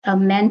A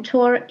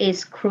mentor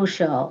is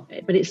crucial.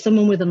 But it's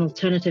someone with an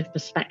alternative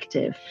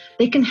perspective.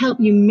 They can help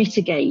you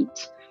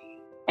mitigate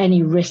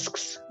any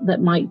risks that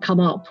might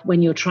come up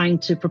when you're trying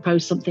to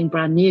propose something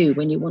brand new,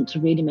 when you want to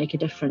really make a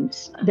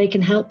difference. They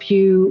can help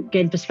you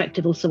gain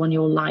perspective also on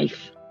your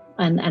life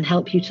and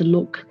help you to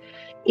look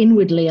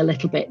inwardly a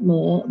little bit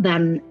more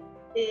than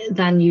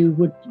you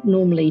would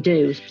normally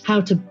do.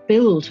 How to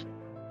build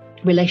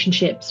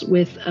relationships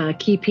with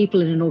key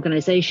people in an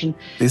organization.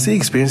 They say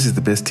experience is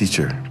the best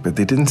teacher, but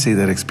they didn't say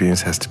that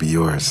experience has to be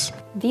yours.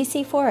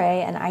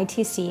 VC4A and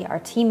ITC are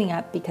teaming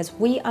up because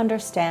we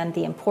understand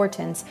the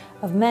importance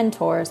of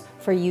mentors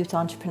for youth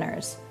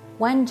entrepreneurs.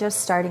 When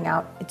just starting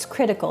out, it's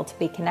critical to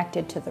be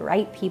connected to the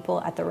right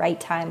people at the right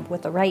time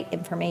with the right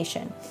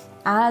information.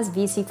 As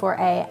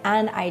VC4A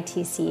and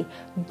ITC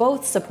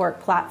both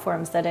support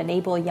platforms that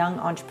enable young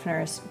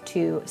entrepreneurs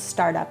to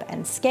start up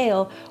and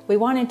scale, we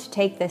wanted to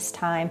take this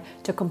time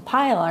to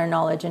compile our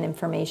knowledge and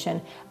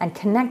information and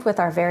connect with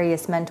our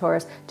various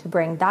mentors to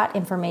bring that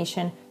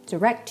information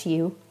direct to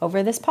you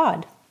over this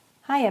pod.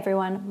 Hi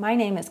everyone, my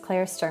name is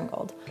Claire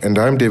Sterngold. And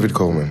I'm David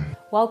Coleman.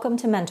 Welcome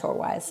to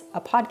MentorWise, a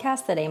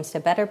podcast that aims to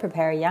better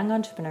prepare young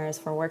entrepreneurs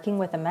for working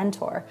with a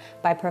mentor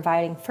by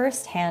providing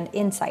first-hand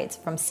insights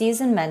from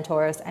seasoned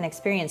mentors and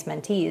experienced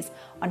mentees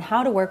on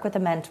how to work with a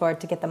mentor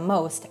to get the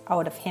most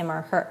out of him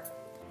or her.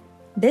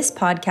 This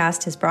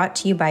podcast is brought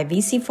to you by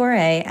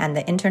VC4A and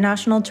the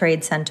International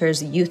Trade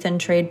Center's Youth and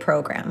Trade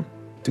program.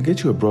 To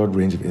get you a broad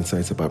range of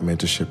insights about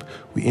mentorship,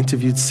 we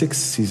interviewed 6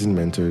 seasoned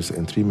mentors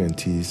and 3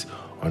 mentees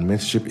on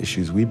mentorship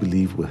issues we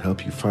believe will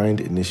help you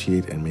find,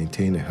 initiate, and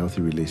maintain a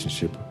healthy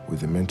relationship with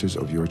the mentors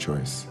of your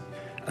choice.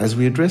 As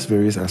we address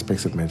various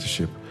aspects of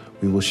mentorship,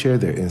 we will share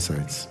their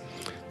insights.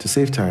 To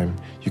save time,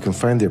 you can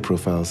find their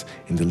profiles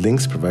in the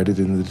links provided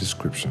in the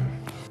description.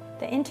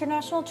 The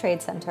International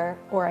Trade Center,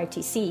 or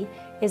ITC,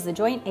 is the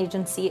joint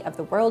agency of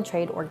the World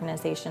Trade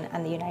Organization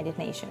and the United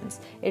Nations.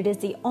 It is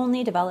the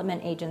only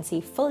development agency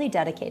fully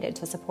dedicated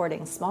to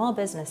supporting small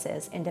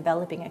businesses in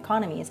developing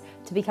economies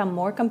to become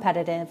more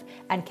competitive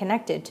and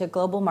connected to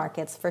global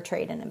markets for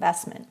trade and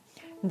investment,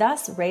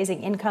 thus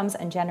raising incomes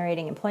and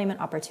generating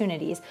employment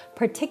opportunities,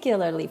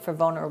 particularly for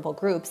vulnerable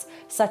groups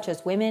such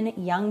as women,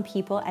 young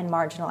people, and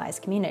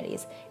marginalized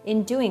communities.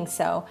 In doing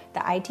so,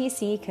 the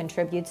ITC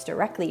contributes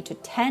directly to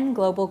 10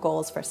 global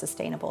goals for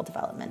sustainable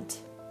development.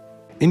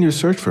 In your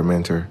search for a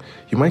mentor,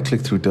 you might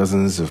click through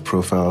dozens of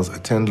profiles,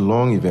 attend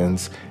long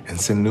events,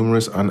 and send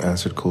numerous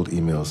unanswered cold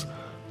emails,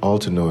 all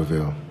to no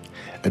avail.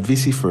 At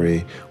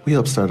VC4A, we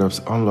help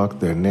startups unlock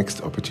their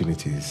next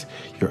opportunities.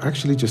 You're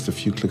actually just a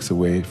few clicks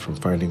away from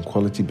finding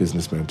quality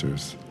business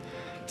mentors.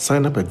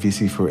 Sign up at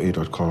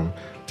vc4a.com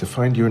to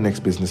find your next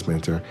business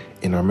mentor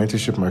in our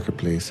mentorship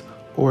marketplace,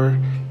 or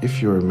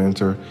if you're a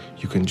mentor,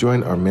 you can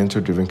join our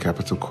Mentor-Driven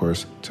Capital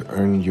course to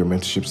earn your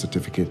mentorship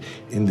certificate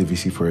in the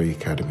VC4A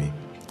Academy.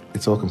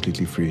 It's all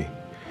completely free.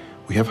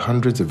 We have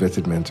hundreds of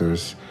vetted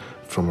mentors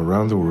from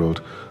around the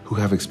world who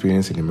have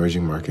experience in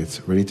emerging markets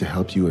ready to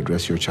help you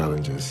address your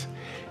challenges.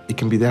 It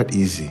can be that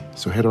easy,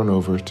 so head on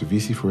over to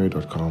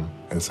vc4a.com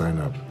and sign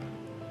up.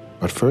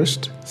 But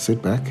first,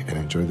 sit back and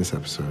enjoy this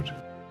episode.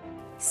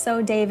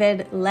 So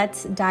David,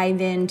 let's dive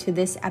into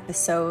this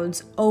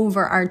episode's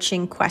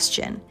overarching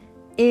question.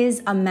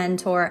 Is a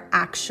mentor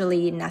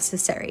actually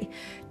necessary?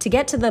 To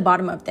get to the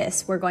bottom of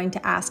this, we're going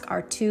to ask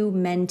our 2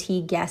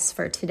 mentee guests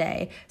for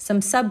today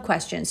some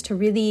sub-questions to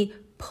really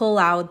pull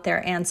out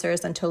their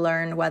answers and to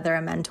learn whether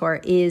a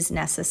mentor is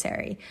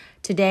necessary.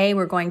 Today,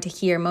 we're going to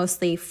hear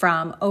mostly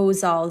from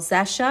Ozal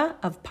Zesha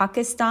of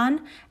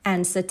Pakistan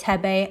and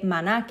Satebe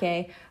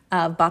Manake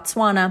of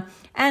Botswana.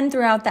 And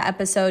throughout the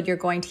episode, you're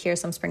going to hear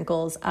some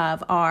sprinkles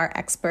of our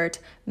expert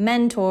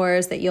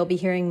mentors that you'll be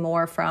hearing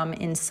more from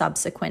in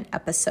subsequent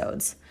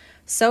episodes.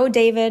 So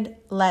David,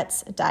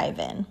 let's dive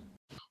in.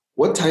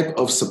 What type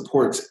of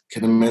support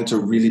can a mentor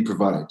really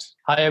provide?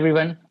 Hi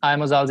everyone,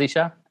 I'm Ozal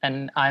Zesha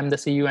and I'm the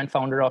CEO and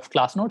founder of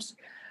ClassNotes.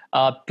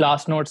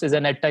 ClassNotes is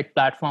an edtech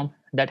platform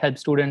that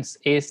helps students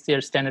ace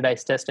their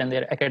standardized tests and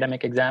their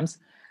academic exams.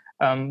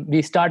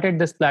 We started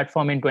this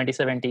platform in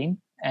 2017.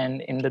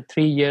 And in the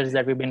 3 years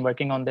that we've been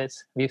working on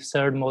this, we've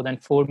served more than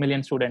 4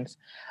 million students,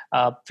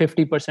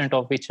 50%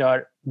 of which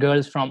are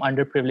girls from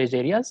underprivileged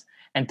areas,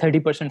 and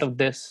 30% of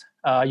this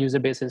user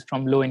base is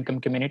from low-income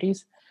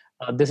communities.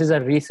 This is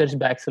a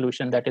research-backed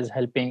solution that is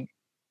helping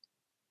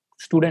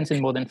students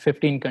in more than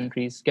 15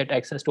 countries get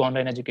access to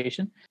online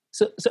education.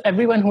 So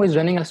everyone who is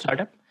running a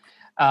startup,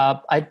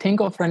 I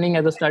think of running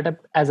as a startup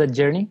as a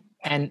journey.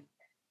 And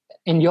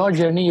in your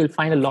journey, you'll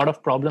find a lot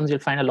of problems, you'll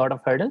find a lot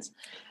of hurdles.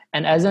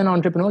 And as an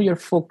entrepreneur, you're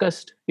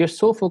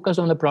so focused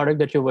on the product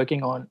that you're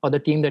working on or the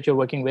team that you're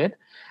working with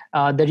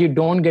that you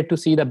don't get to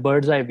see the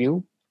bird's eye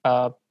view.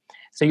 So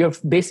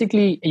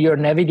you're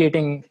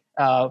navigating,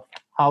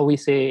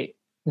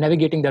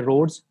 navigating the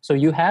roads. So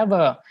you have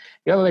a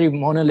very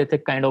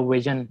monolithic kind of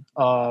vision,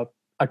 a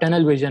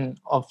tunnel vision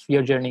of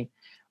your journey.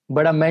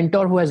 But a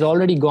mentor who has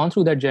already gone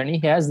through that journey,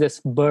 he has this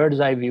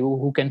bird's eye view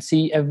who can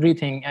see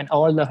everything and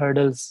all the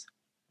hurdles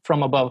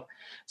from above.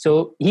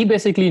 So he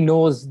basically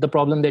knows the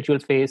problem that you'll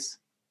face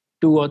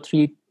 2 or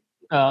 3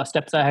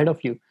 steps ahead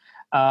of you.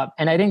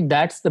 And I think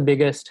that's the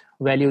biggest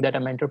value that a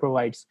mentor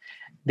provides.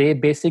 They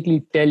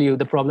basically tell you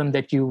the problem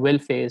that you will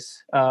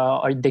face,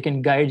 or they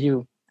can guide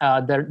you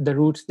the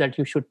routes that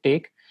you should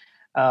take.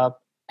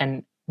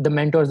 And the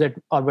mentors that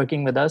are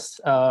working with us,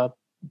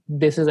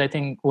 this is, I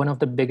think, one of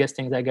the biggest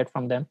things I get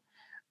from them.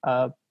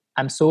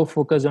 I'm so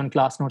focused on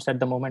ClassNotes at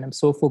the moment. I'm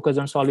so focused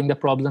on solving the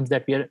problems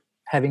that we are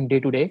having day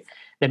to day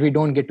that we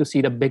don't get to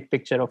see the big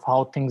picture of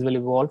how things will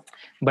evolve.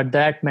 But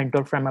that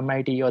mentor from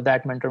MIT or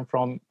that mentor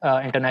from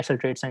International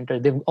Trade Center,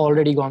 they've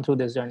already gone through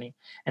this journey,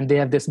 and they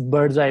have this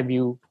bird's eye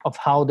view of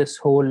how this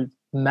whole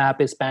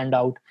map is panned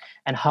out,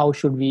 and how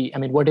should we,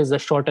 what is the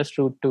shortest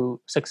route to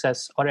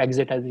success or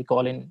exit, as we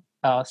call in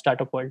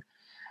startup world.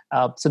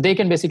 So they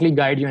can basically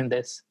guide you in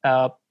this.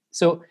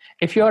 So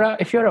if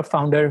you're a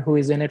founder who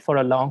is in it for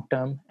a long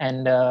term,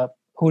 and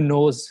who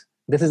knows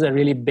this is a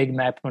really big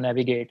map to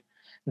navigate,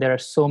 there are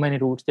so many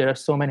routes, there are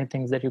so many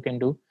things that you can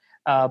do.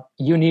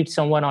 You need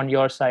someone on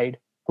your side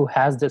who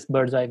has this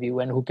bird's eye view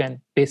and who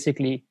can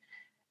basically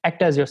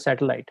act as your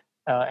satellite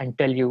and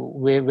tell you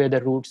where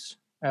the routes,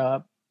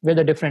 where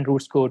the different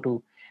routes go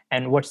to,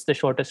 and what's the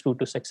shortest route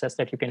to success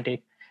that you can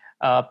take.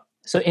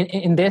 So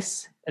in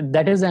this,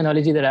 that is the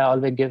analogy that I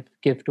always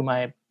give to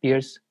my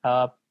peers.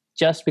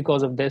 Just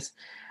because of this,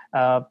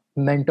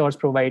 mentors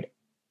provide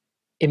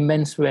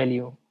immense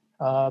value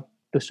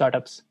to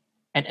startups,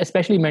 and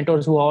especially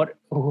mentors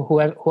who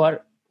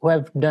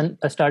have done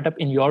a startup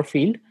in your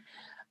field.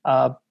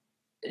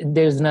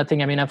 There's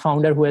nothing. A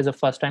founder who is a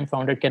first-time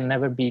founder can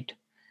never beat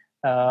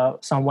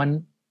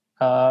someone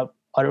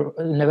or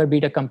never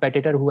beat a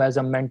competitor who has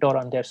a mentor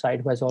on their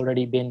side who has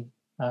already been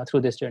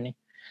through this journey.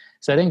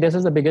 So I think this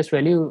is the biggest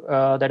value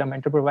that a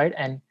mentor provides.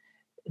 And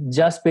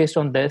just based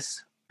on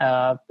this,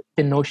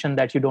 the notion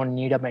that you don't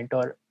need a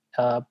mentor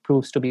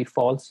proves to be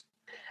false.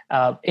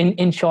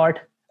 In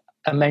short,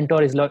 a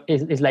mentor is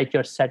like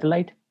your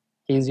satellite.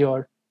 He's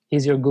your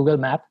Google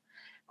map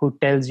who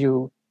tells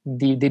you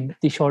the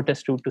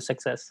shortest route to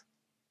success.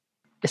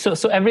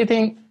 So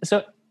everything.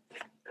 So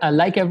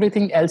like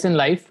everything else in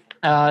life,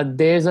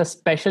 there's a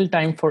special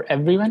time for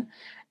everyone,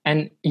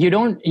 and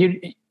your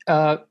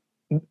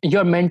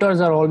mentors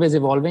are always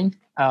evolving.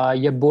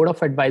 Your board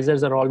of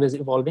advisors are always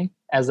evolving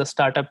as the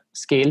startup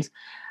scales.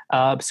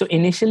 So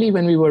initially,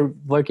 when we were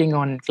working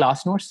on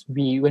ClassNotes,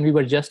 when we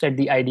were just at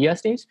the idea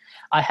stage,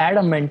 I had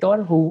a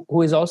mentor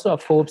who is also a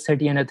Forbes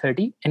 30 under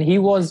 30, and he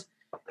was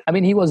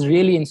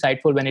really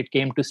insightful when it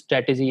came to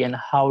strategy and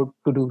how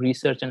to do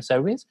research and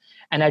surveys.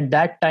 And at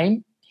that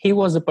time, he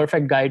was the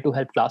perfect guy to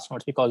help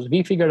ClassNotes because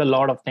we figured a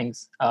lot of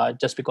things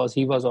just because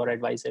he was our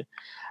advisor.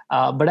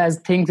 But as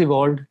things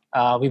evolved,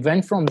 we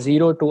went from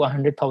 0 to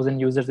 100,000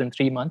 users in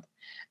 3 months,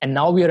 and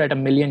now we are at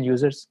 1 million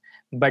users.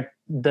 But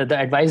the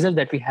advisor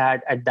that we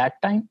had at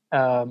that time,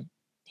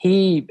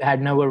 he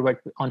had never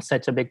worked on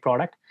such a big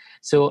product.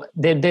 So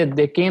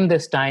there came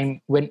this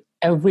time when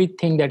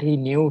everything that he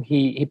knew,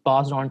 he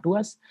passed on to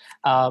us,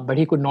 but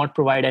he could not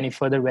provide any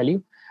further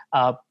value.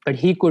 But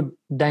he could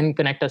then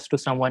connect us to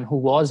someone who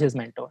was his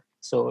mentor.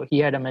 So he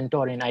had a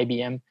mentor in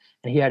IBM,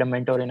 and he had a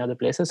mentor in other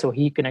places. So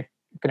he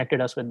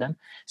connected us with them.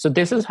 So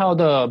this is how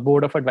the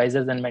board of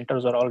advisors and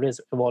mentors are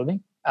always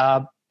evolving.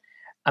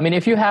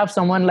 If you have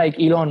someone like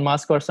Elon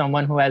Musk or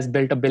someone who has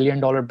built $1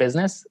 billion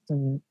business,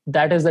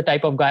 that is the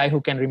type of guy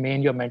who can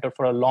remain your mentor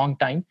for a long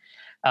time.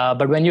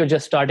 But when you're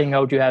just starting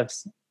out, you have,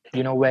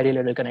 very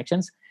little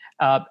connections.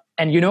 I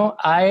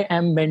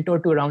am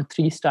mentored to around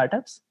 3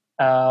 startups.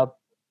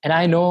 And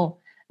I know,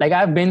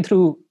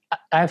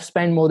 I've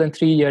spent more than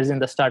 3 years in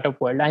the startup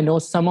world. I know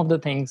some of the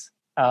things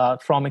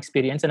from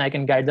experience, and I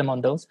can guide them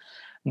on those.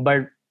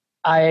 But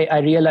I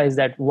realize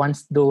that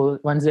once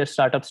their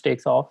startup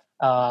takes off,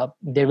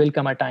 there will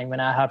come a time when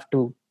I have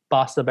to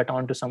pass the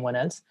baton to someone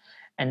else,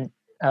 and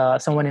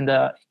someone in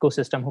the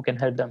ecosystem who can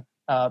help them.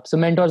 So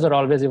mentors are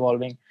always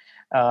evolving.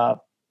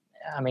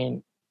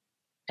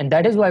 And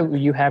that is why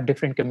you have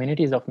different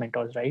communities of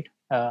mentors, right?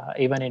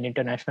 Even in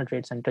International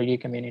Trade Center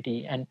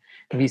community and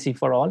VC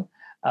for All,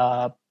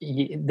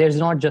 there's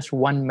not just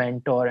one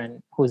mentor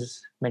and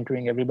who's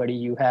mentoring everybody.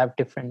 You have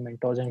different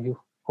mentors and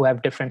who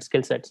have different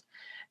skill sets,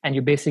 and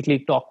you basically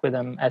talk with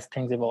them as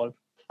things evolve.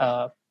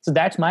 So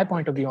that's my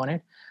point of view on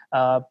it.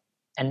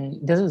 And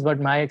this is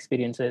what my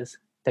experience is,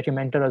 that your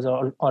mentors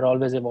are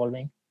always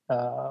evolving,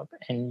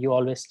 and you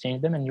always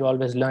change them and you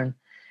always learn.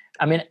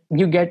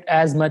 You get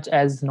as much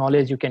as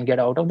knowledge you can get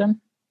out of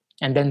them.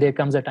 And then there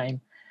comes a time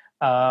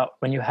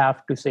when you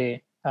have to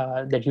say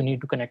that you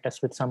need to connect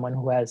us with someone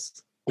who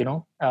has,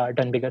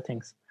 done bigger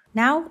things.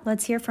 Now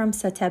let's hear from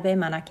Satebe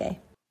Manake.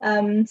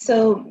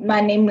 So my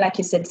name, like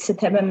you said,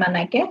 Satebe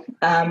Manake.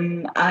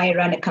 I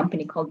run a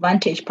company called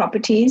Vantage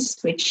Properties,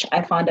 which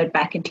I founded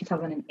back in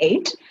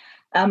 2008.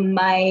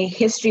 My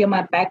history or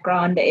my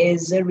background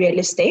is real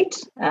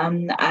estate.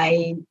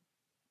 I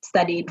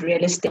studied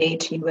real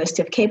estate,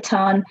 University of Cape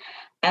Town,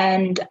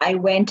 and I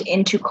went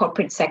into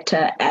corporate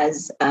sector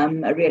as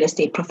a real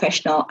estate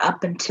professional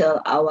up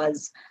until I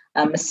was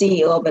a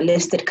CEO of a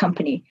listed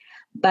company.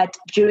 But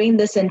during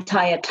this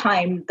entire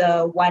time,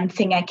 the one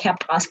thing I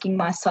kept asking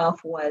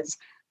myself was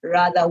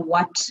rather,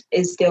 what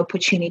is the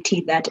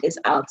opportunity that is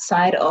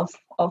outside of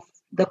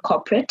the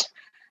corporate?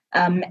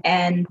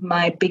 And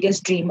my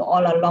biggest dream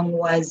all along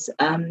was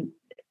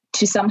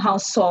to somehow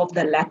solve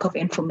the lack of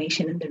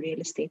information in the real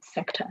estate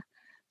sector.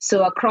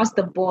 So across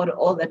the board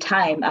all the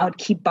time, I would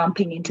keep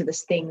bumping into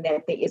this thing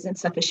that there isn't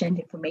sufficient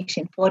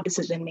information for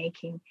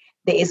decision-making.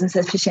 There isn't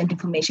sufficient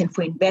information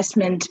for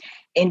investment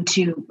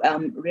into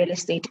real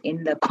estate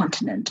in the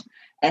continent.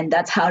 And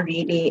that's how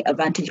really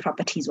Vantage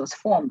Properties was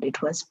formed.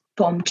 It was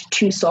formed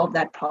to solve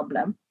that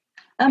problem.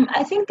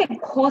 I think the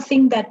core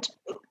thing that,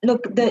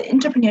 look, the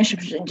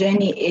entrepreneurship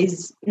journey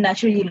is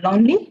naturally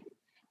lonely.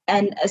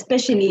 And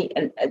especially,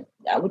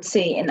 I would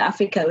say in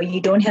Africa, where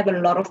you don't have a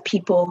lot of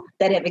people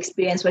that have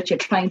experienced what you're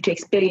trying to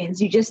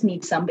experience, you just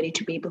need somebody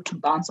to be able to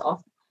bounce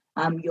off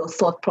your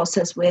thought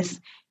process with.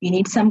 You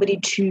need somebody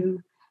to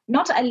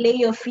not allay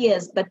your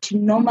fears, but to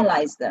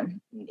normalize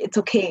them. It's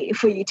okay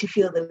for you to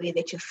feel the way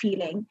that you're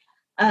feeling.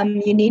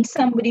 You need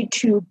somebody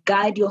to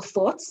guide your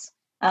thoughts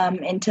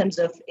in terms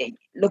of,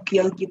 look,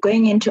 you're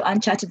going into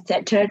uncharted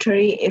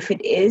territory if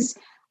it is,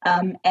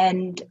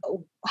 and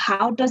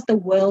how does the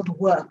world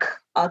work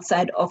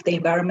outside of the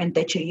environment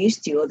that you're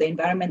used to or the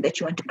environment that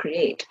you want to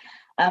create?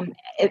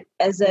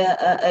 As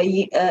a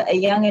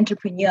young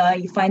entrepreneur,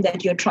 you find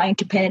that you're trying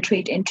to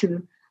penetrate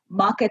into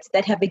markets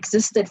that have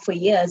existed for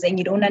years, and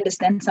you don't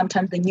understand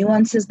sometimes the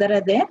nuances that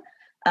are there,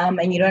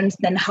 and you don't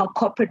understand how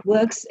corporate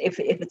works, if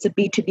it's a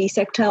B2B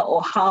sector,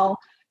 or how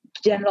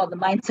general the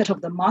mindset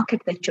of the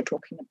market that you're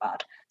talking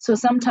about. So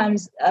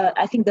sometimes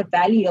I think the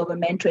value of a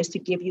mentor is to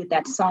give you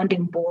that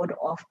sounding board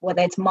of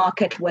whether it's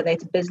market, whether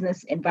it's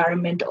business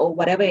environment, or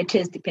whatever it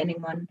is,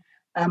 depending on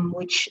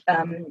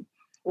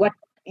what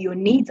your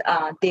needs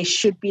are. There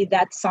should be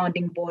that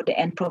sounding board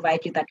and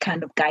provide you that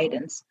kind of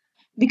guidance.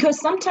 Because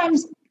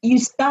sometimes you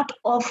start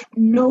off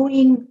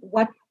knowing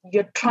what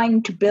you're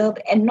trying to build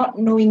and not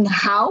knowing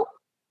how.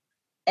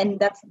 And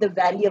that's the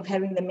value of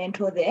having the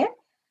mentor there.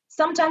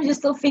 Sometimes you're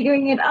still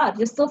figuring it out.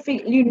 You're still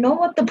you know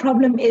what the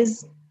problem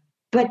is,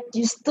 but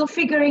you're still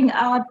figuring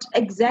out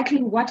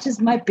exactly what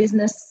is my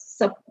business,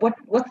 so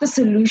what's the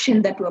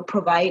solution that we're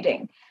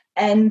providing.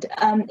 And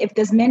if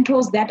there's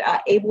mentors that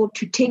are able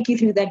to take you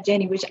through that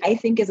journey, which I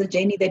think is a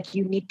journey that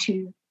you need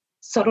to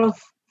sort of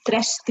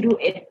thresh through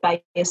it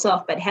by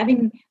yourself, but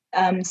having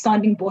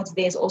sounding boards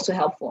there is also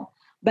helpful.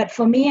 But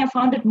for me, I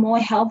found it more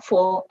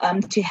helpful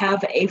to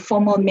have a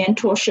formal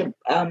mentorship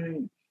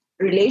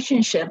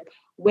relationship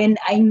when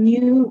I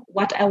knew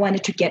what I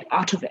wanted to get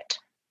out of it,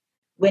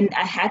 when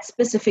I had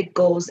specific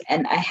goals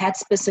and I had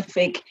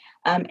specific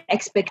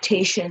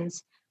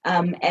expectations,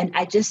 and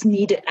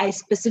I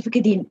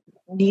specifically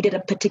needed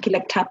a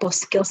particular type of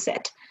skill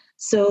set.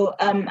 So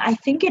I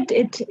think it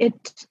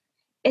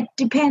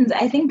depends.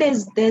 I think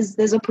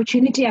there's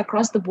opportunity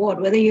across the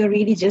board, whether you're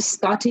really just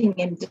starting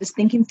and just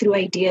thinking through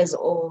ideas,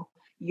 or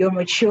you're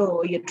mature,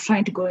 or you're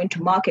trying to go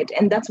into market,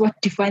 and that's what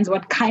defines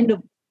what kind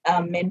of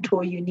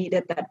mentor you need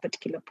at that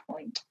particular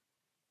point.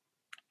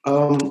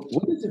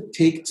 What does it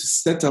take to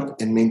set up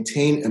and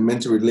maintain a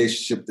mentor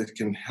relationship that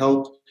can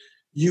help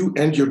you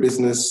and your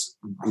business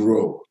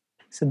grow?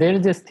 So there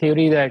is this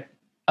theory that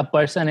a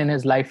person in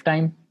his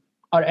lifetime,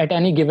 or at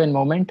any given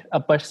moment, a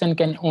person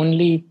can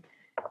only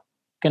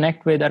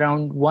connect with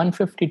around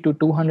 150 to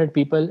 200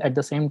 people at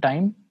the same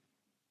time.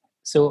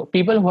 So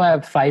people who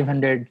have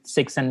 500,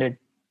 600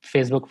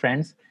 Facebook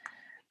friends,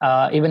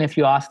 even if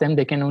you ask them,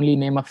 they can only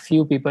name a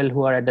few people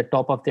who are at the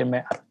top of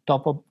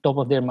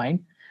their mind.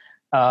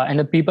 And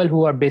the people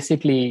who are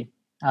basically,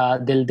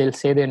 they'll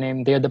say their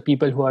name. They're the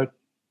people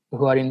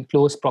who are in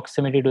close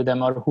proximity to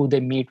them, or who they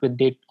meet with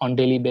on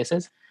daily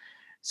basis.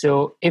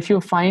 So if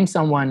you find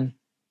someone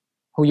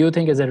who you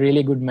think is a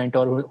really good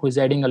mentor, who's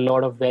adding a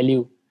lot of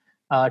value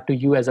to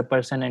you as a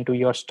person and to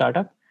your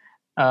startup,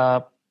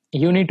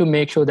 you need to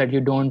make sure that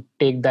you don't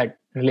take that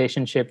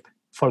relationship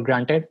for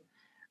granted.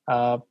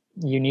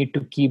 You need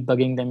to keep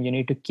bugging them. You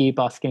need to keep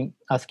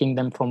asking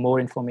them for more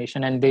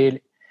information, and they'll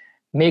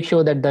make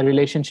sure that the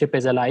relationship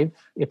is alive,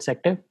 it's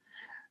active.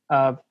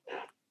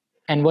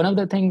 And one of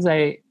the things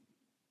I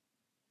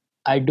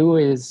do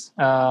is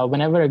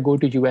whenever I go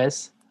to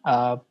US,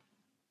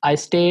 I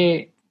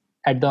stay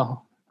at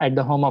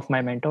the home of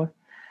my mentor,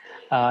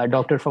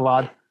 Dr.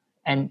 Fawad.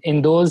 And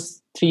in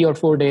those 3 or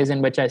 4 days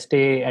in which I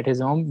stay at his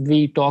home,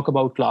 we talk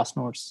about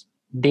Classnotes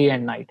day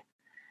and night.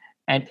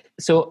 And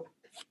so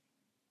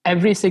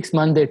every 6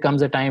 months, there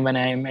comes a time when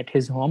I'm at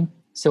his home.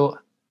 So,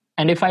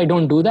 and if I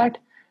don't do that,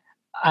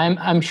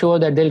 I'm sure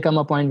that there'll come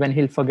a point when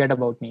he'll forget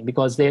about me,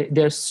 because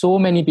there's so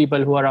many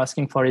people who are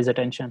asking for his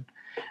attention,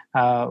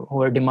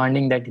 who are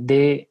demanding that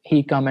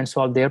he come and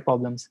solve their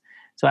problems.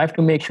 So I have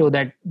to make sure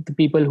that the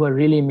people who are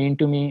really mean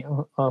to me,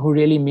 who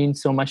really mean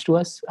so much to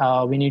us,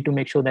 we need to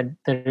make sure that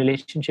the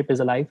relationship is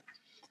alive.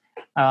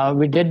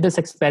 We did this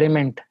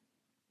experiment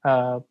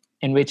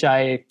in which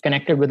I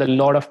connected with a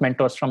lot of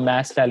mentors from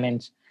Mass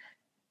Challenge,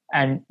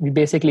 and we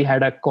basically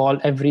had a call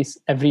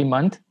every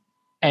month.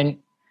 And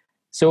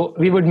so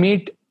we would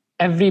meet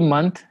every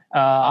month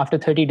after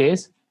 30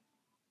 days.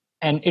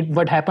 And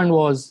what happened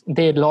was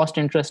they lost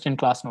interest in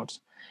ClassNotes,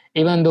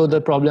 even though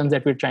the problems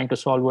that we're trying to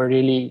solve were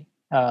really,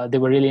 they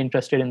were really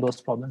interested in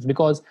those problems.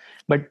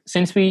 But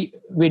since we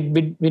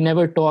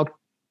never talked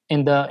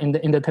in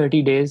the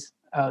 30 days,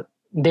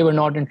 they were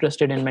not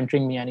interested in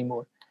mentoring me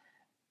anymore.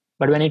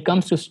 But when it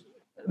comes to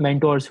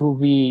mentors who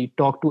we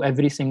talk to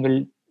every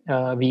single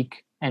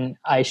week, and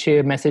I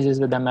share messages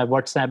with them, I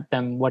WhatsApp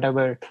them,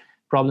 whatever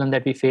problem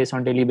that we face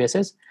on daily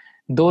basis,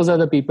 those are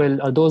the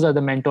people, or those are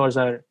the mentors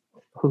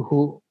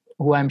who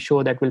I'm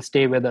sure that will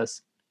stay with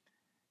us.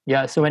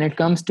 Yeah. So when it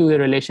comes to a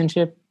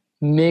relationship,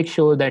 make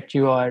sure that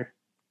you are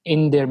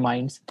in their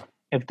minds.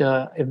 If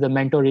the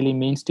mentor really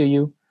means to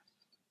you,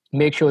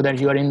 make sure that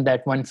you are in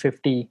that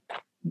 150,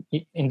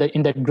 in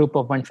that group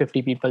of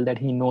 150 people that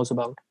he knows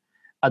about.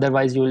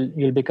 Otherwise,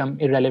 you'll become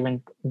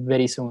irrelevant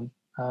very soon,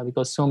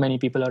 because so many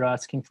people are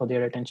asking for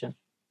their attention.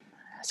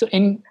 So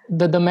in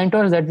the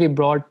mentors that we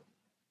brought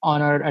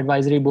on our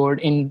advisory board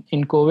in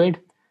COVID,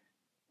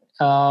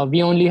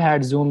 we only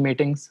had Zoom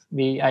meetings.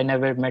 I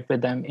never met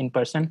with them in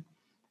person.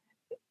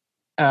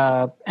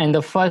 And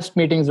the first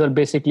meetings were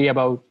basically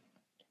about,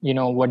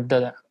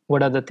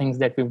 what are the things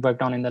that we've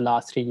worked on in the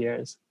last 3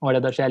 years? What are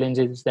the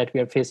challenges that we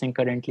are facing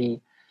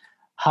currently?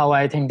 How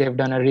I think they've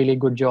done a really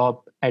good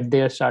job at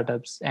their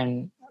startups,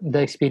 and the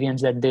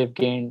experience that they've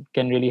gained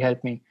can really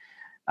help me.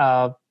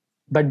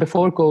 But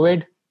before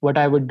COVID, what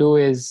I would do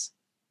is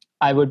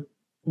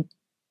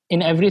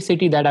in every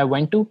city that I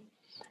went to,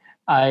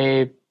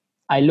 I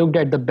looked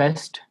at the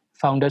best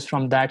founders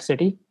from that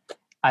city.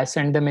 I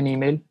sent them an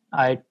email.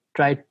 I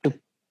tried to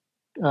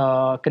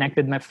connect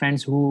with my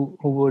friends who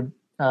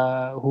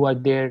are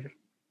their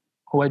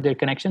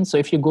connections. So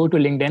if you go to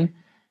LinkedIn,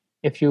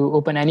 if you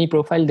open any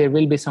profile, there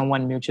will be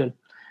someone mutual.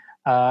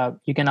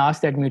 You can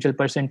ask that mutual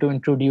person to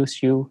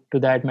introduce you to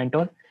that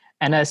mentor.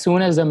 And as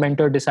soon as the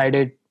mentor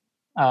decided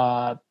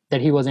that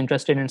he was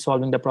interested in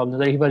solving the problem,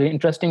 that he was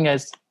interested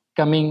as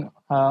coming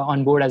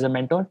on board as a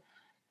mentor,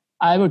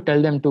 I would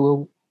tell them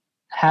to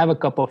have a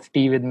cup of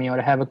tea with me or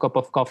have a cup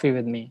of coffee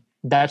with me.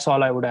 That's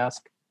all I would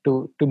ask,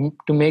 to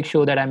make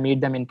sure that I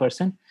meet them in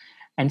person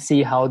and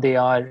see how they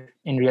are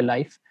in real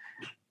life.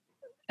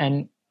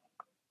 And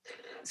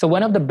so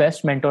one of the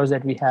best mentors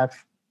that we have,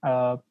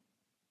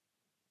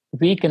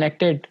 we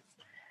connected.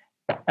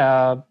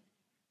 So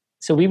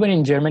we were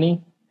in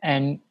Germany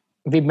and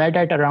we met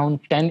at around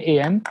 10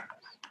 a.m.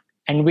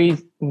 and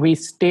we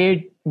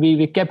stayed.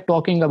 We kept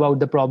talking about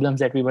the problems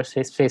that we were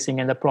facing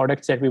and the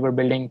products that we were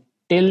building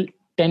till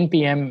 10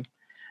 p.m.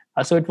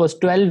 So it was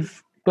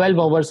 12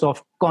 hours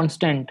of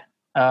constant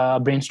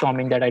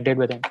brainstorming that I did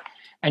with him.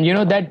 And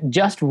that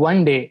just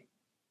one day,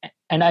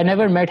 and I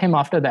never met him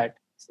after that.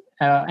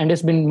 And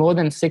it's been more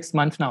than 6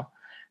 months now.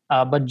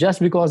 But just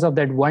because of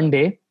that one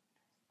day,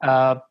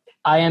 the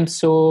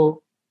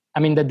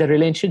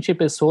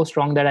relationship is so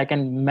strong that I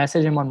can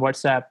message him on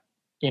WhatsApp,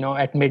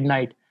 at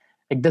midnight.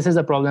 Like, this is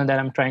a problem that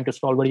I'm trying to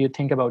solve. What do you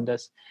think about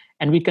this?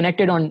 And we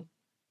connected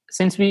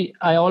since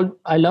I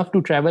love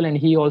to travel and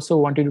he also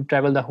wanted to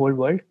travel the whole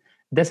world.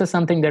 This is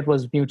something that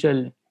was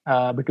mutual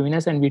between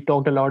us, and we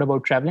talked a lot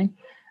about traveling,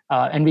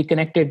 and we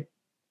connected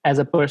as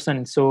a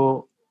person.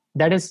 So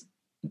that is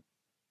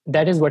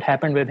what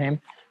happened with him.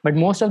 But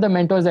most of the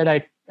mentors that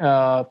I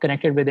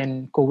connected with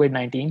in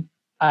COVID-19,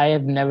 I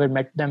have never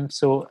met them.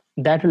 So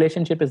that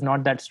relationship is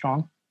not that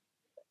strong.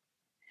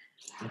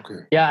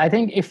 Okay. Yeah, I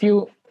think if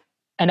you,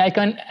 and I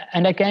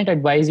can't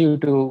advise you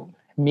to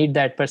meet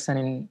that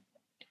person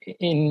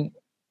in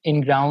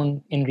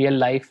ground, in real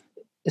life,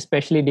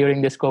 especially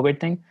during this COVID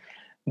thing.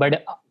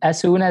 But as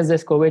soon as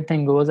this COVID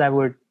thing goes,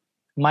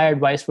 my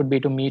advice would be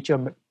to meet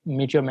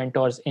your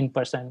mentors in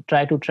person.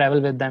 Try to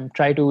travel with them.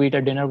 Try to eat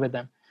a dinner with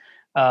them.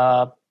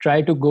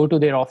 Try to go to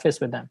their office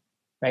with them,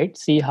 right?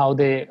 See how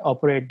they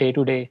operate day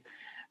to day.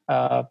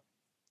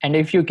 And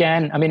if you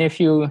can,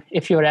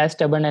 if you're as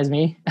stubborn as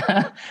me,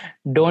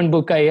 don't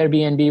book a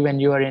Airbnb when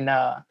you are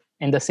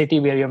in the city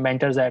where your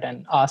mentor's at,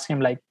 and ask him,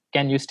 like,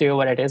 can you stay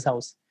over at his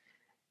house?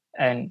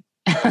 And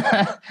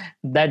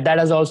that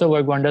has also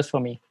worked wonders for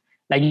me.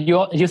 Like,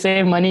 you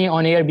save money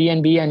on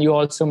Airbnb and you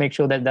also make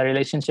sure that the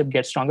relationship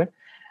gets stronger.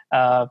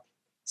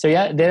 So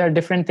yeah, there are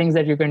different things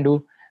that you can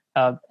do.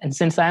 And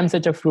since I'm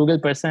such a frugal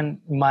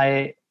person,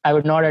 I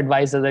would not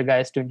advise other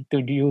guys to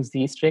use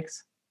these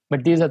tricks,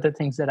 but these are the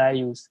things that I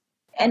use.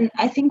 And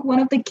I think one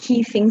of the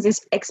key things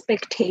is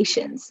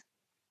expectations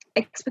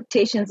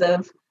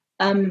of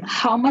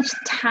how much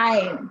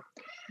time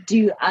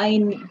do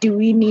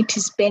we need to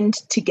spend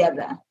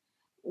together?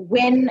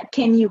 When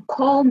can you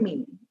call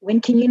me? When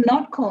can you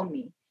not call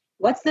me?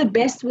 What's the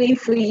best way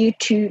for you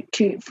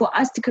for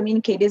us to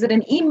communicate? Is it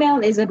an email?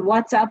 Is it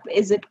WhatsApp?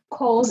 Is it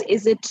calls?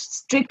 Is it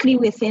strictly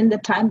within the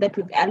time that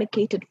we've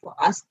allocated for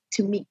us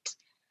to meet?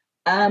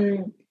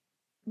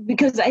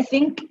 Because I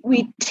think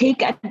we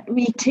take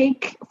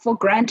for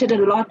granted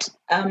a lot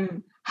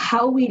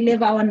how we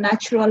live our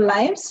natural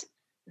lives,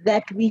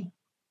 that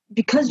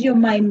because you're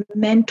my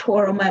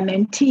mentor or my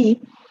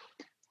mentee,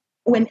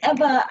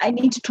 whenever I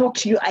need to talk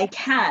to you, I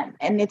can.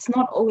 And it's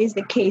not always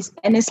the case.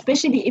 And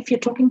especially if you're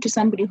talking to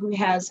somebody who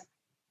has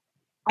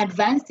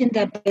advanced in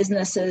their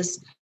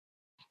businesses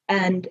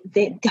and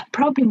they're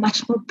probably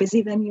much more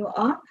busy than you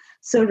are.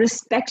 So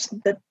respect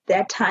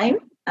their time.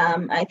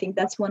 I think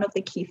that's one of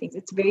the key things.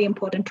 It's very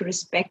important to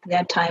respect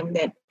their time,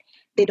 that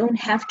they don't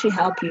have to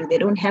help you. They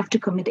don't have to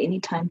commit any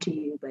time to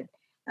you, but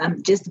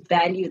just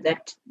value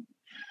that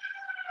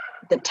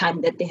the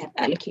time that they have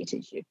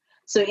allocated you.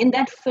 So in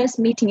that first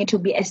meeting, it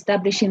will be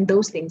establishing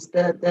those things.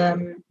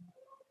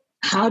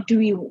 How do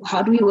we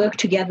work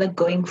together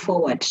going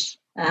forward?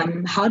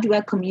 How do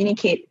I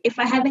communicate? If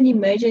I have an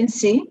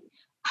emergency,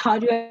 how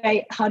do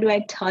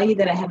I tell you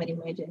that I have an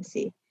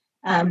emergency?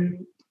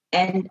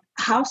 And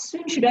how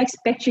soon should I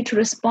expect you to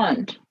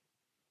respond?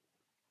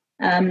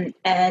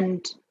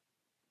 And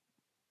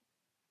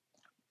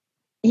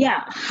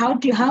yeah,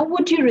 how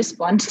would you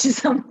respond to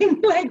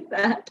something like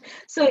that?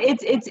 So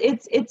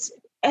it's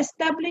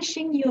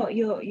establishing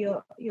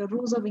your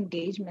rules of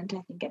engagement.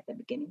 I think at the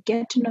beginning,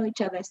 get to know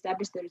each other,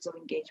 establish the rules of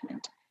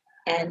engagement,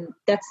 and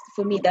that's,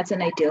 for me, that's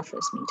an ideal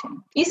first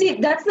meeting. You see,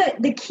 that's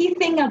the key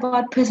thing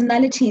about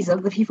personalities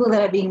of the people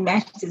that are being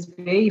matched is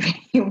very,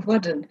 very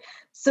important.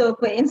 So,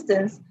 for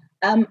instance,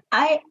 I'm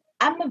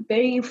a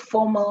very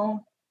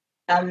formal,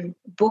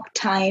 book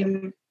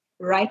time,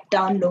 write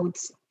down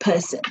notes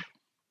person.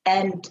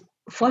 And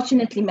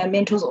fortunately, my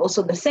mentor's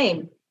also the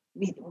same.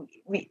 We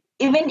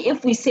even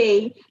if we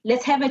say,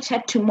 let's have a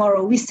chat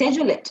tomorrow, we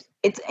schedule it.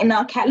 It's in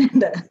our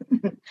calendar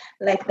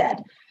like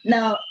that.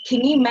 Now,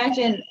 can you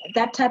imagine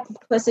that type of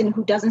person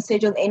who doesn't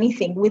schedule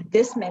anything with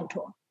this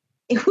mentor?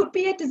 It would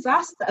be a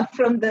disaster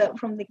from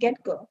the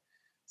get-go.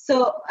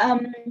 So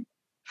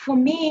for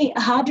me,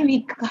 how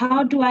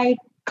do I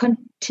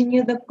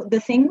continue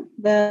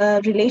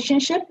the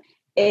relationship?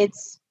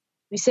 It's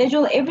we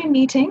schedule every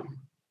meeting.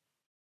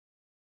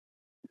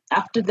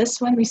 After this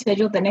one, we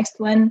schedule the next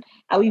one.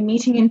 Are we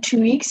meeting in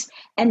 2 weeks?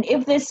 And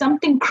if there's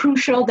something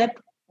crucial that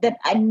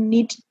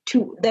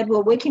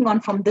we're working on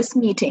from this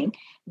meeting,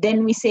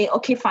 then we say,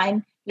 okay,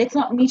 fine, let's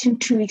not meet in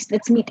 2 weeks.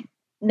 Let's meet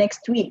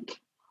next week,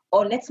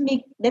 or let's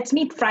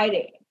meet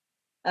Friday.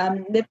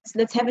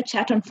 Let's have a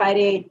chat on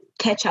Friday,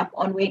 catch up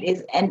on where it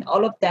is, and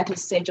all of that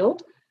is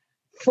scheduled.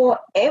 For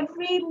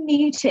every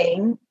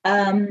meeting,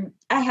 I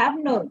have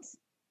notes.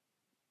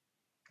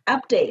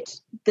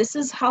 Update. This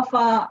is how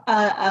far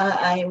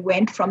I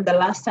went from the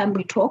last time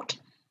we talked.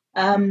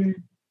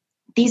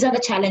 These are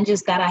the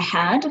challenges that I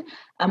had.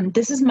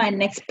 This is my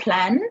next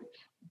plan.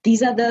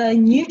 These are the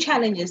new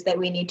challenges that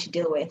we need to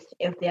deal with,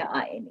 if there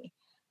are any.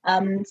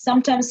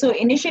 Sometimes, so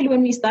initially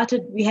when we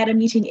started, we had a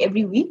meeting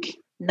every week.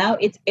 Now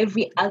it's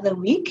every other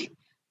week.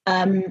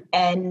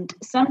 And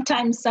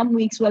sometimes some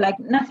weeks were like,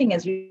 nothing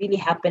has really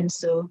happened.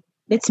 So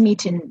let's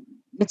meet and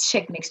let's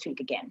check next week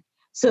again.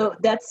 So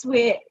that's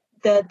where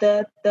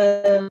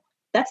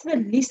that's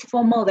the least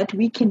formal that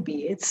we can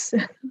be. It's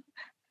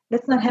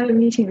let's not have a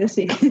meeting this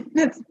week.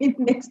 Let's meet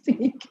next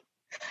week.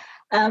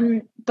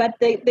 But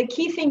the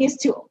key thing is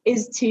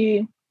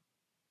to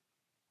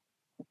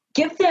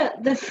give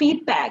the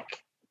feedback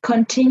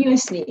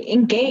continuously,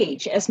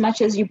 engage as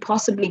much as you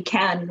possibly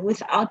can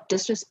without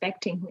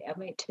disrespecting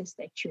whoever it is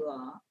that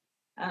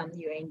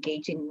you're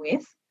engaging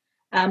with,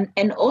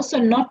 and also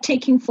not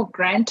taking for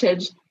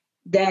granted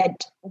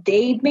that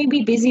they may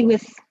be busy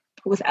with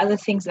other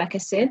things, like I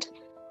said,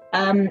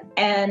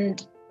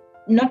 and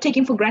not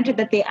taking for granted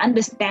that they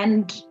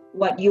understand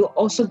what you're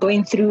also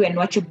going through and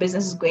what your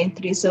business is going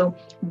through. So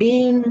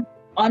being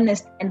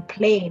honest and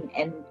plain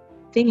and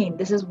thinking,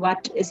 this is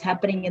what is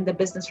happening in the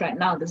business right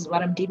now. This is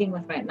what I'm dealing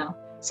with right now.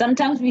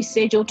 Sometimes we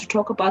schedule to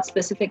talk about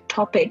specific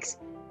topics,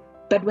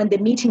 but when the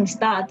meeting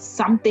starts,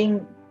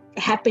 something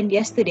happened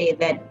yesterday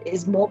that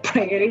is more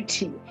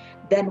priority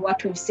than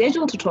what we've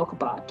scheduled to talk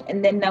about.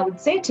 And then I would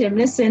say to him,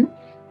 listen,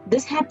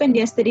 this happened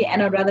yesterday,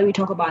 and I'd rather we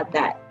talk about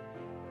that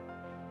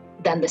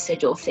than the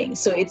schedule thing.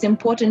 So it's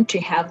important to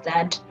have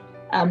that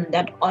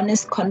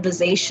honest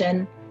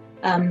conversation,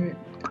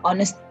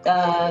 honest,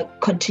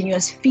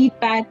 continuous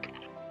feedback.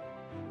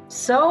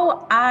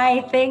 So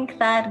I think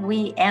that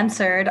we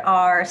answered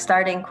our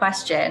starting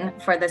question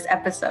for this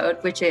episode,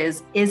 which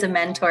is a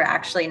mentor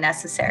actually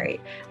necessary?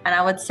 And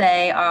I would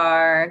say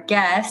our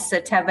guests,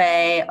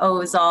 Setebe,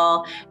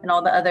 Ozal, and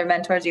all the other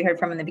mentors you heard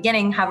from in the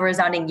beginning have a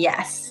resounding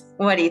yes.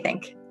 What do you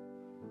think?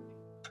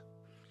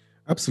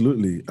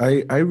 Absolutely.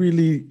 I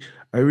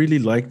really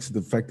liked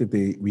the fact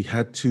that we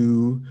had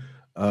two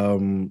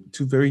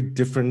very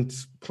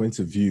different points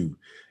of view.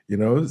 You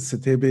know,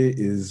 Setebe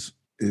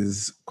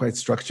is quite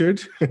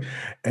structured,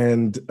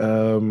 and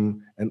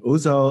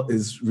Ozal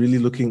is really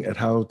looking at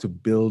how to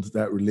build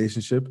that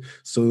relationship.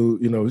 So,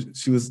 you know,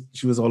 she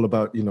was all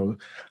about, you know,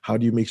 how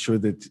do you make sure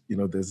that, you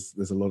know,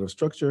 there's a lot of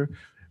structure.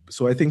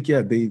 So I think,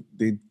 yeah, they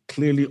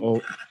clearly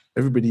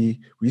everybody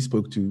we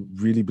spoke to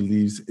really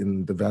believes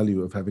in the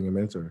value of having a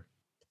mentor.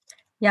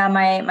 Yeah,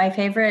 my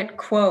favorite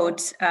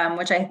quote,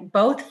 which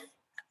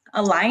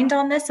aligned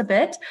on this a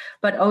bit,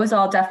 but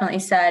Ozal definitely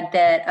said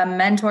that a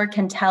mentor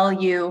can tell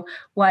you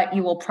what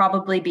you will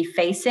probably be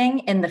facing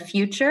in the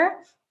future.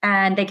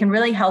 And they can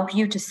really help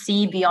you to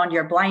see beyond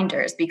your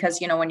blinders because,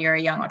 when you're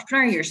a young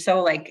entrepreneur, you're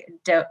so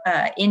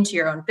into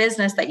your own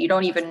business that you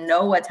don't even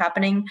know what's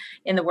happening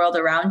in the world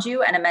around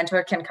you. And a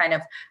mentor can kind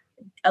of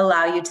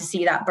allow you to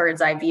see that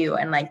bird's eye view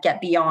and get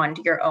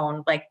beyond your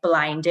own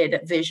blinded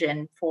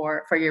vision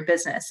for your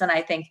business. And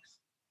I think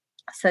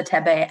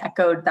Satebe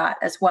echoed that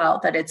as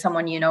well, that it's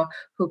someone,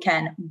 who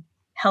can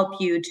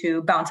help you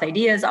to bounce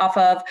ideas off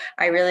of.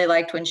 I really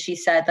liked when she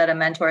said that a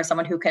mentor is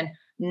someone who can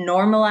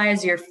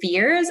normalize your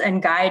fears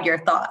and guide your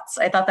thoughts.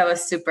 I thought that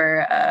was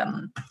super,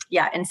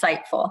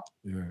 insightful.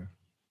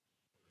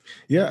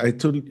 Yeah,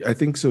 I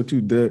think so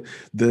too.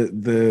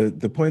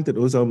 The point that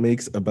Ozal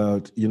makes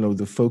about,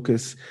 the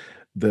focus,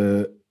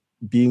 the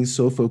being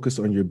so focused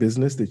on your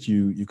business that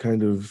you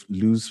kind of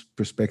lose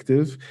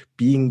perspective,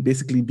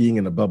 basically being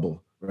in a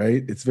bubble,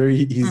 right? It's very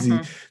easy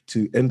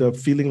to end up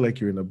feeling like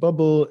you're in a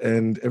bubble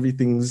and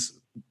everything's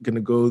going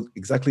to go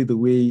exactly the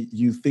way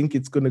you think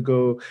it's going to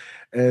go.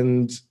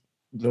 And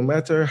no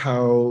matter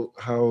how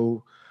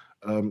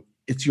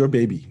it's your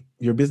baby.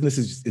 Your business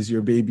is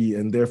your baby,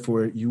 and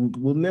therefore you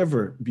will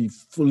never be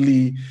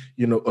fully,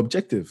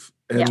 objective.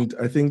 And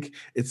I think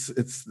it's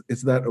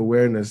that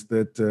awareness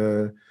that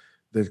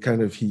that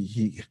kind of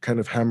he kind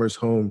of hammers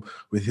home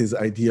with his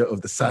idea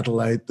of the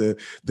satellite, the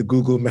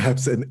Google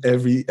Maps, and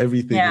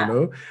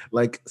everything.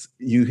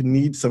 You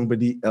need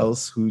somebody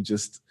else who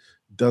just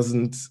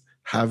doesn't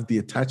have the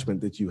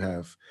attachment that you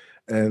have.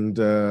 And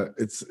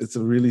it's a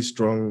really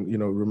strong,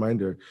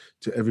 reminder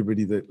to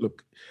everybody that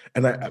look.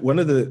 And one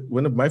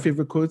of my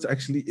favorite quotes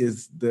actually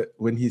is that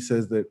when he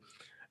says that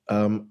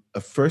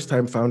a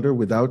first-time founder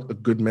without a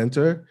good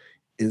mentor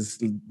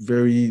is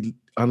very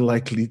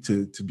unlikely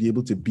to be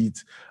able to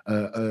beat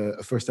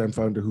a first-time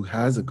founder who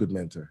has a good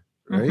mentor,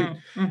 right?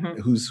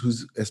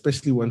 Who's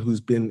especially one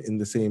who's been in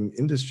the same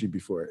industry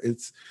before.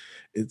 It's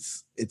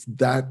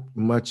that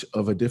much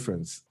of a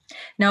difference.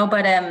 No,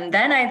 but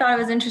then I thought it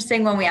was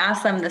interesting when we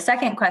asked them the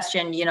second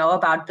question,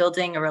 about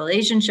building a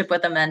relationship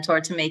with a mentor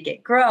to make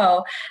it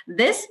grow.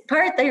 This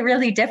part they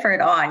really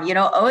differed on.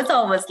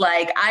 Ozal was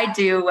like, I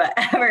do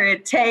whatever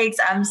it takes.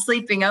 I'm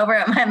sleeping over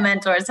at my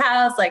mentor's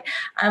house.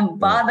 I'm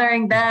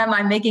bothering them.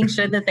 I'm making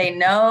sure that they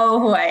know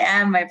who I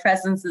am. My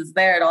presence is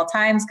there at all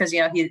times. Because,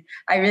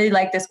 I really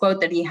like this quote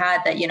that he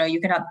had that,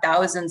 you can have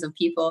thousands of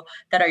people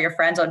that are your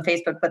friends on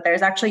Facebook, but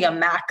there's actually a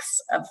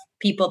max of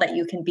people that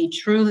you can be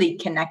truly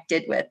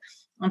connected with.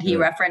 And he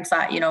referenced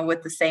that,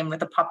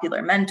 with a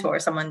popular mentor,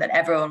 someone that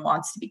everyone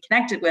wants to be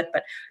connected with,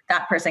 but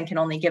that person can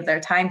only give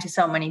their time to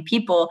so many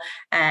people.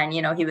 And,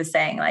 he was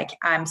saying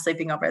I'm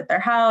sleeping over at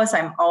their house.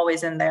 I'm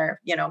always in their,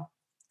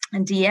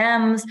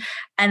 DMs.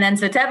 And then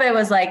Satebe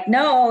was like,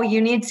 no,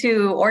 you need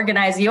to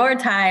organize your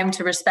time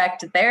to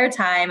respect their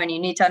time. And you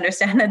need to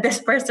understand that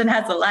this person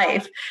has a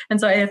life.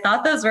 And so I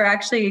thought those were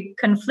actually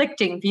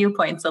conflicting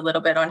viewpoints a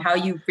little bit on how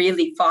you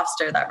really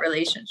foster that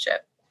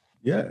relationship.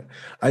 Yeah,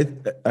 I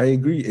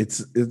agree.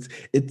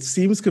 It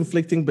seems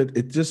conflicting, but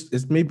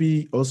it's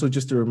maybe also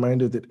just a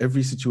reminder that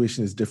every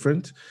situation is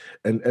different,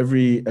 and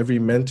every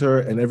mentor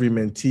and every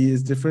mentee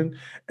is different,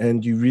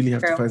 and you really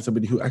have to find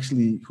somebody who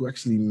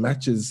actually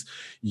matches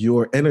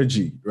your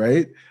energy,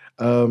 right?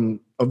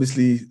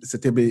 Obviously,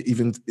 Satebe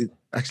even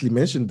actually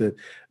mentioned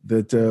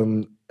that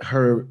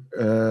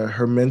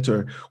her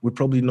mentor would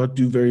probably not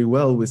do very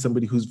well with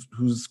somebody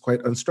who's quite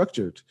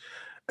unstructured.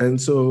 And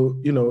so,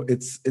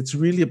 it's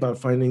really about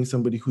finding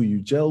somebody who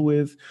you gel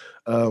with,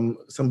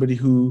 somebody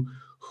who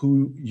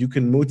you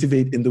can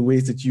motivate in the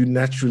ways that you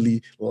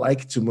naturally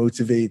like to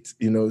motivate,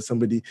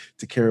 somebody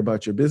to care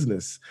about your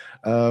business.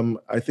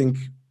 I think,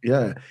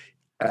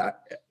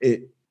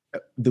 the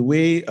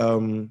way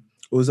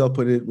Ozal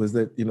put it was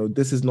that,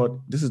 this is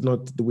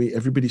not the way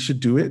everybody should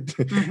do it.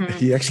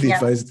 He actually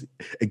advised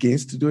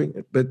against doing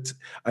it. But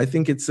I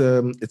think it's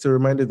a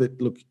reminder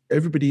that, look,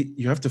 everybody,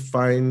 you have to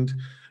find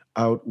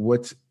out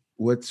what's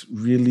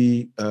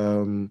really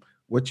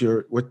what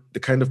the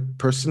kind of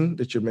person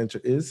that your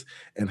mentor is,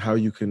 and how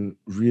you can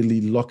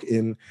really lock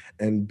in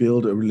and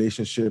build a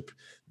relationship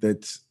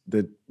that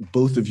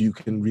both of you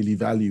can really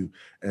value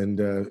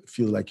and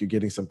feel like you're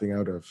getting something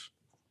out of.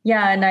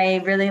 Yeah, and I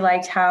really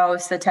liked how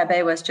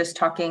Satebe was just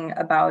talking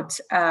about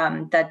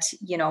that,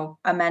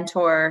 a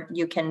mentor,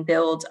 you can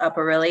build up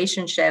a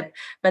relationship,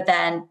 but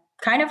then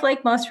kind of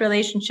like most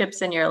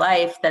relationships in your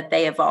life, that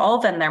they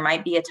evolve, and there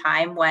might be a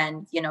time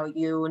when,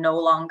 you no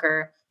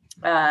longer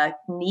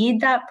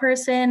need that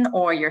person,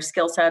 or your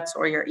skill sets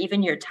or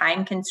even your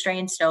time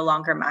constraints no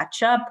longer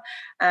match up.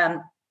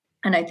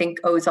 And I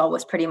think Ozal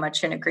was pretty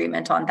much in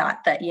agreement on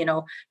that,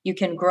 you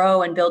can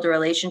grow and build a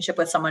relationship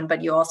with someone,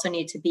 but you also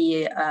need to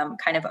be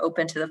kind of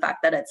open to the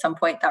fact that at some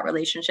point that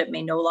relationship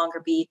may no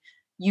longer be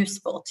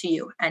useful to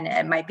you, and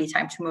it might be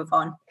time to move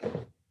on.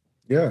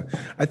 Yeah,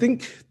 I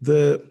think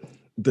the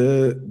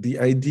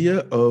idea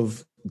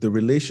of the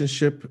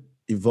relationship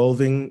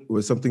evolving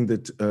was something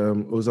that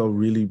Ozal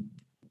really,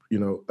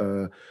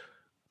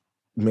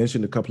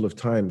 mentioned a couple of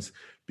times,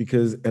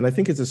 and I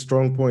think it's a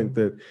strong point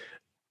that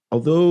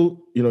although,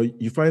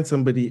 you find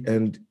somebody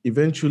and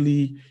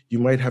eventually you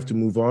might have to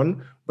move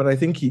on, but I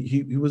think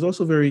he was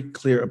also very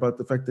clear about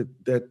the fact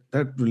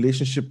that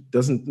relationship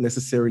doesn't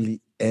necessarily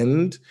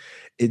end.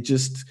 It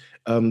just,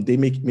 they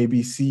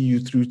maybe see you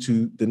through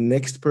to the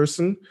next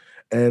person,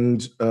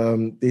 and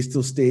they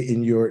still stay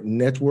in your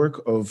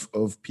network of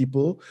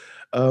people.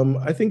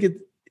 I think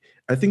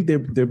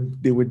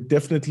they were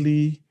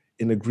definitely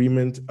in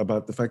agreement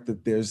about the fact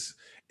that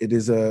it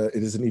is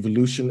an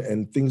evolution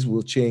and things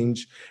will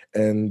change,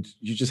 and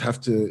you just have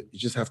to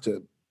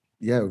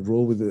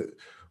roll with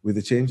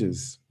the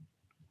changes.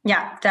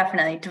 Yeah,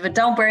 definitely. But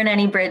don't burn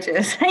any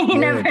bridges. You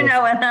never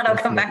know when that'll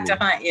come back to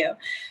haunt you.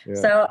 Yeah.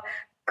 So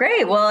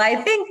great. Well, I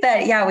think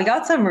that, we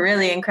got some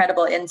really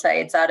incredible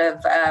insights out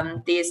of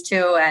these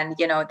two. And,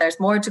 there's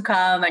more to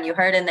come. And you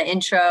heard in the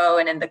intro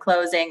and in the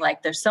closing,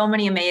 like there's so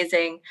many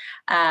amazing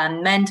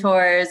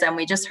mentors. And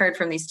we just heard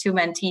from these two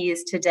mentees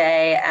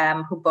today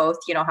who both,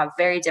 have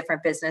very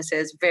different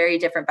businesses, very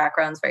different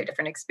backgrounds, very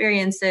different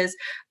experiences,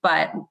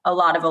 but a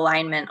lot of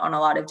alignment on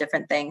a lot of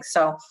different things.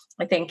 So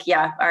I think,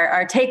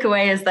 our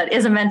takeaway is that,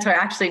 is a mentor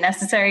actually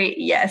necessary?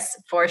 Yes,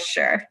 for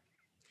sure.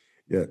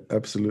 Yeah,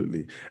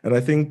 absolutely. And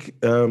I think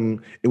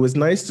it was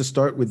nice to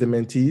start with the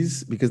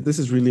mentees, because this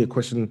is really a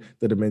question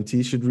that a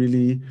mentee should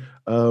really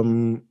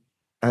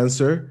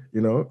answer.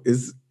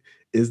 Is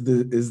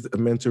a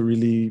mentor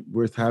really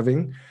worth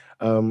having?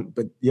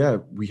 But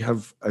we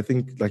have, I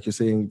think, like you're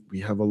saying, we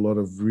had a lot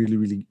of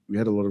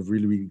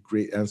really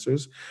great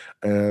answers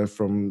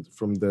from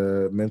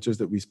the mentors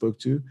that we spoke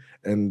to.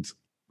 And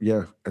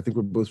I think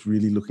we're both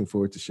really looking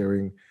forward to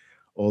sharing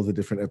all the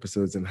different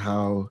episodes and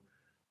how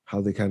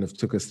they kind of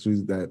took us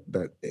through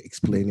that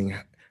explaining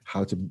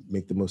how to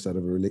make the most out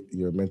of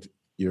your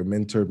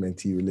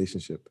mentor-mentee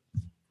relationship.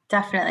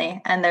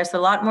 Definitely. And there's a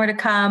lot more to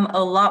come,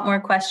 a lot more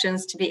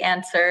questions to be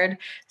answered.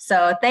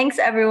 So thanks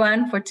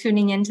everyone for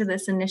tuning into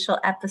this initial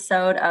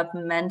episode of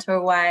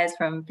MentorWise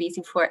from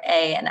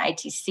VC4A and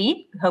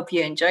ITC. We hope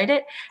you enjoyed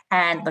it,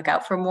 and look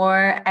out for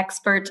more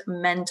expert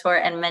mentor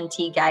and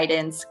mentee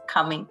guidance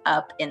coming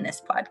up in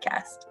this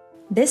podcast.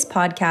 This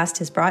podcast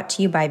is brought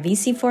to you by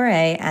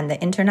VC4A and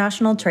the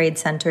International Trade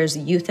Center's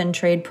Youth and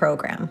Trade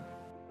program.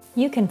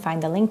 You can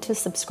find the link to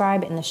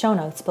subscribe in the show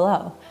notes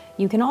below.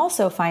 You can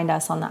also find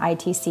us on the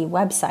ITC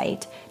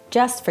website,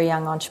 just for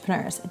young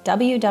entrepreneurs,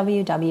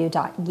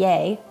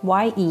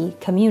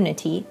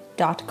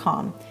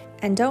 www.yecommunity.com.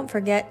 And don't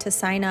forget to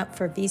sign up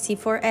for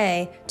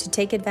VC4A to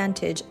take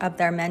advantage of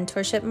their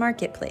mentorship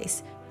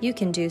marketplace. You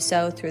can do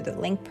so through the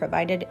link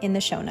provided in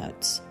the show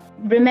notes.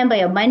 Remember,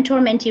 your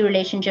mentor-mentee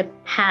relationship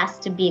has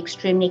to be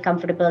extremely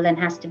comfortable and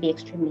has to be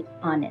extremely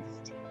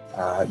honest.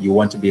 You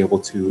want to be able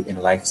to,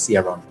 in life, see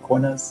around the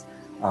corners,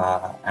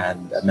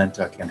 and a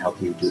mentor can help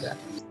you do that.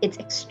 It's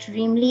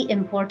extremely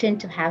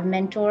important to have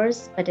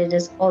mentors, but it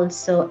is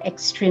also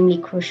extremely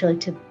crucial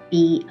to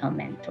be a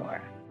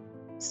mentor.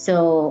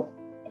 So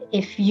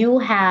if you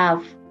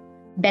have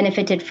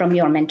benefited from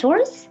your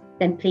mentors,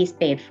 then please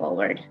pay it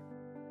forward.